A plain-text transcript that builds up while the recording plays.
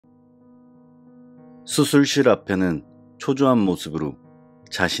수술실 앞에는 초조한 모습으로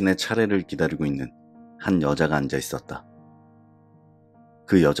자신의 차례를 기다리고 있는 한 여자가 앉아 있었다.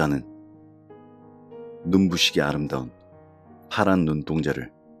 그 여자는 눈부시게 아름다운 파란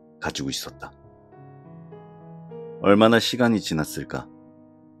눈동자를 가지고 있었다. 얼마나 시간이 지났을까?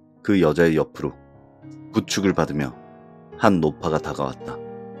 그 여자의 옆으로 부축을 받으며 한 노파가 다가왔다.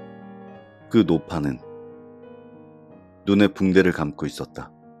 그 노파는 눈에 붕대를 감고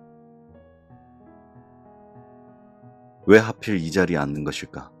있었다. 왜 하필 이 자리에 앉는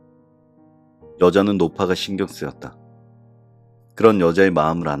것일까? 여자는 노파가 신경 쓰였다. 그런 여자의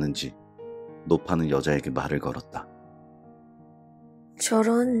마음을 아는지 노파는 여자에게 말을 걸었다.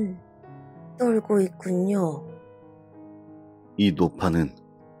 저런 떨고 있군요. 이 노파는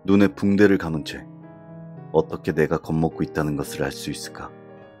눈에 붕대를 감은 채 어떻게 내가 겁먹고 있다는 것을 알 수 있을까?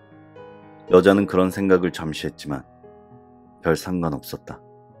 여자는 그런 생각을 잠시 했지만 별 상관없었다.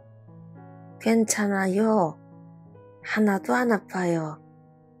 괜찮아요. 하나도 안 아파요.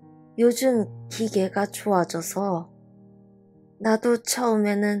 요즘 기계가 좋아져서. 나도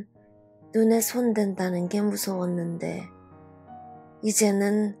처음에는 눈에 손댄다는 게 무서웠는데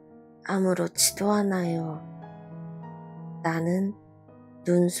이제는 아무렇지도 않아요. 나는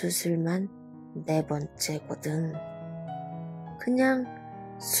눈 수술만 4번째거든. 그냥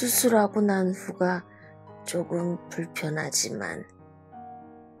수술하고 난 후가 조금 불편하지만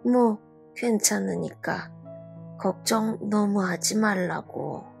뭐 괜찮으니까 걱정 너무 하지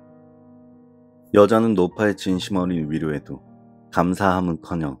말라고. 여자는 노파의 진심 어린 위로에도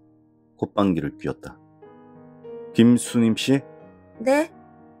감사함은커녕 콧방귀를 뀌었다. 김수님씨? 네?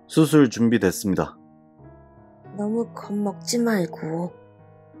 수술 준비됐습니다. 너무 겁먹지 말고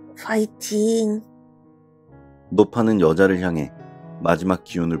파이팅. 노파는 여자를 향해 마지막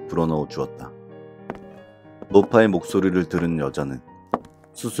기운을 불어넣어 주었다. 노파의 목소리를 들은 여자는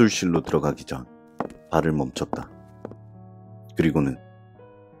수술실로 들어가기 전 발을 멈췄다. 그리고는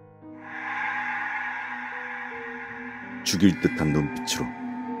죽일 듯한 눈빛으로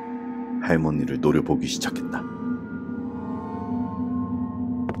할머니를 노려보기 시작했다.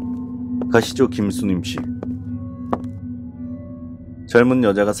 가시죠, 김수님씨. 젊은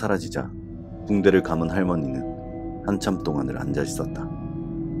여자가 사라지자 붕대를 감은 할머니는 한참 동안을 앉아 있었다.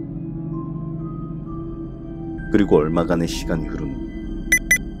 그리고 얼마간의 시간이 흐른 후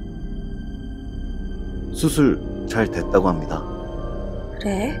수술 잘 됐다고 합니다.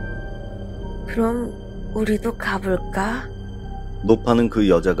 그래? 그럼 우리도 가볼까? 노파는 그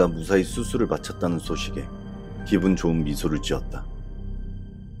여자가 무사히 수술을 마쳤다는 소식에 기분 좋은 미소를 지었다.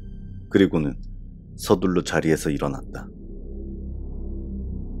 그리고는 서둘러 자리에서 일어났다.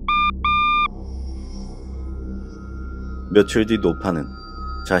 며칠 뒤 노파는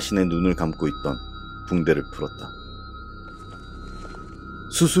자신의 눈을 감고 있던 붕대를 풀었다.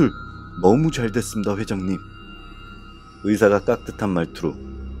 수술 너무 잘 됐습니다, 회장님. 의사가 깍듯한 말투로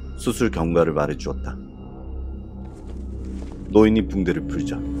수술 경과를 말해주었다. 노인이 붕대를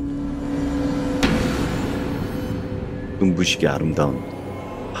풀자 눈부시게 아름다운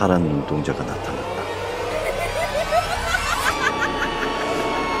파란 눈동자가 나타났다.